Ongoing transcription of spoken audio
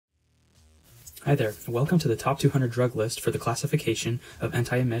Hi there, welcome to the top 200 drug list for the classification of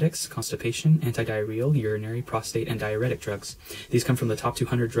antiemetics, constipation, antidiarrheal, urinary, prostate, and diuretic drugs. These come from the top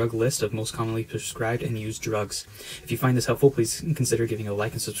 200 drug list of most commonly prescribed and used drugs. If you find this helpful, please consider giving a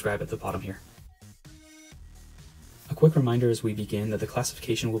like and subscribe at the bottom here. A quick reminder as we begin that the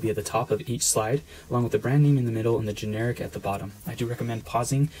classification will be at the top of each slide, along with the brand name in the middle and the generic at the bottom. I do recommend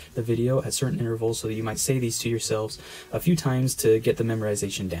pausing the video at certain intervals so that you might say these to yourselves a few times to get the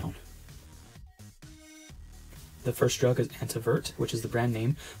memorization down. The first drug is Antivert, which is the brand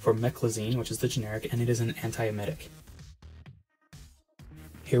name for meclizine, which is the generic, and it is an antiemetic.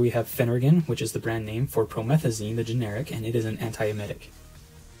 Here we have Phenergan, which is the brand name for promethazine, the generic, and it is an antiemetic.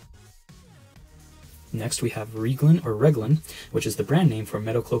 Next we have Reglan or Reglan, which is the brand name for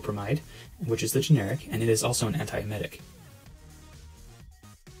metoclopramide, which is the generic, and it is also an antiemetic.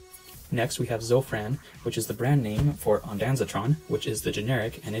 Next we have Zofran, which is the brand name for ondansetron, which is the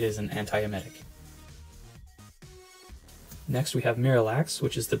generic, and it is an antiemetic. Next we have Miralax,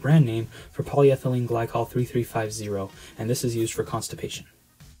 which is the brand name for polyethylene glycol 3350, and this is used for constipation.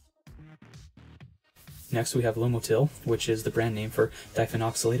 Next we have Lomotil, which is the brand name for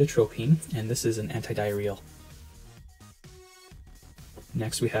diphenoxylate atropine, and this is an antidiarrheal.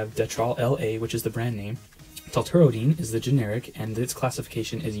 Next we have Detrol LA, which is the brand name. Talturodine is the generic, and its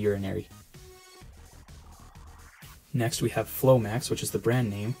classification is urinary. Next we have Flomax, which is the brand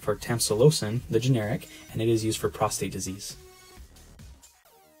name for tamsulosin, the generic, and it is used for prostate disease.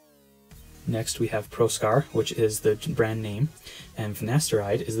 Next we have Proscar, which is the brand name, and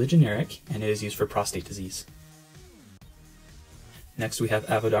finasteride is the generic, and it is used for prostate disease. Next we have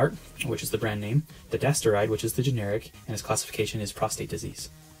Avodart, which is the brand name, Didasteride, which is the generic, and its classification is prostate disease.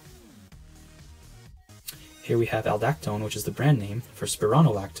 Here we have Aldactone, which is the brand name for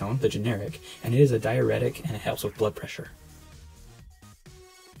spironolactone, the generic, and it is a diuretic and it helps with blood pressure.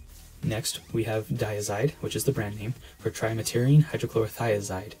 Next, we have Diazide, which is the brand name for trimetyrene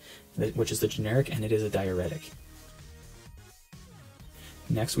hydrochlorothiazide, which is the generic, and it is a diuretic.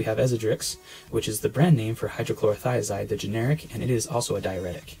 Next, we have Ezedrix, which is the brand name for hydrochlorothiazide, the generic, and it is also a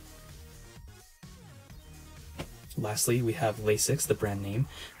diuretic. Lastly, we have Lasix, the brand name,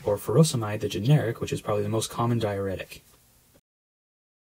 for furosemide, the generic, which is probably the most common diuretic.